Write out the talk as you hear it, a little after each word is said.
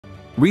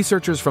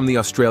Researchers from the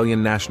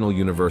Australian National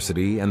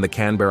University and the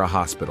Canberra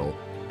Hospital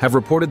have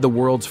reported the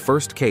world's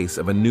first case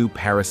of a new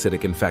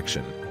parasitic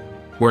infection,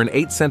 where an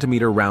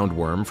 8-centimetre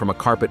roundworm from a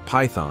carpet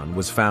python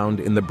was found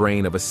in the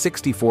brain of a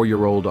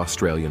 64-year-old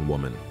Australian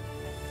woman.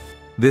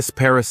 This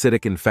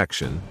parasitic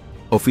infection,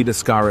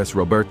 Ophidascaris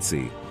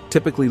robertsi,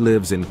 typically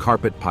lives in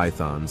carpet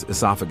pythons'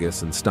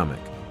 esophagus and stomach.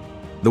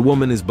 The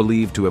woman is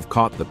believed to have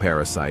caught the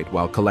parasite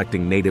while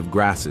collecting native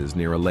grasses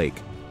near a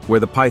lake, where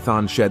the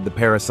python shed the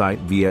parasite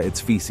via its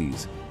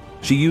feces.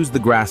 She used the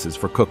grasses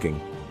for cooking,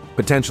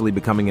 potentially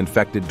becoming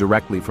infected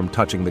directly from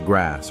touching the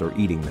grass or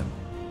eating them.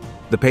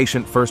 The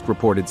patient first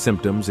reported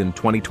symptoms in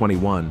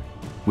 2021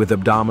 with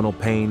abdominal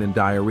pain and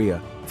diarrhea,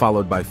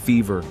 followed by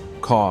fever,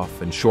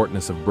 cough, and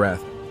shortness of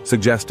breath,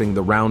 suggesting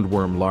the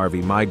roundworm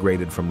larvae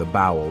migrated from the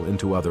bowel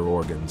into other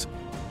organs.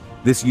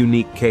 This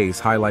unique case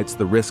highlights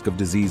the risk of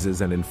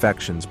diseases and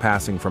infections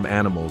passing from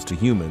animals to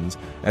humans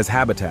as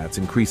habitats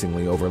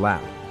increasingly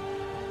overlap.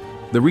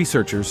 The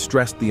researchers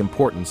stressed the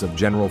importance of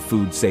general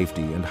food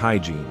safety and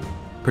hygiene,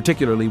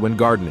 particularly when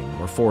gardening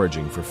or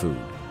foraging for food.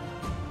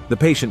 The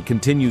patient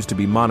continues to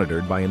be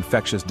monitored by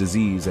infectious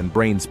disease and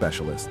brain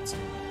specialists.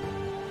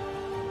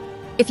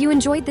 If you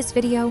enjoyed this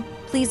video,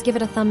 please give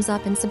it a thumbs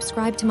up and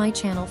subscribe to my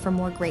channel for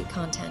more great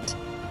content.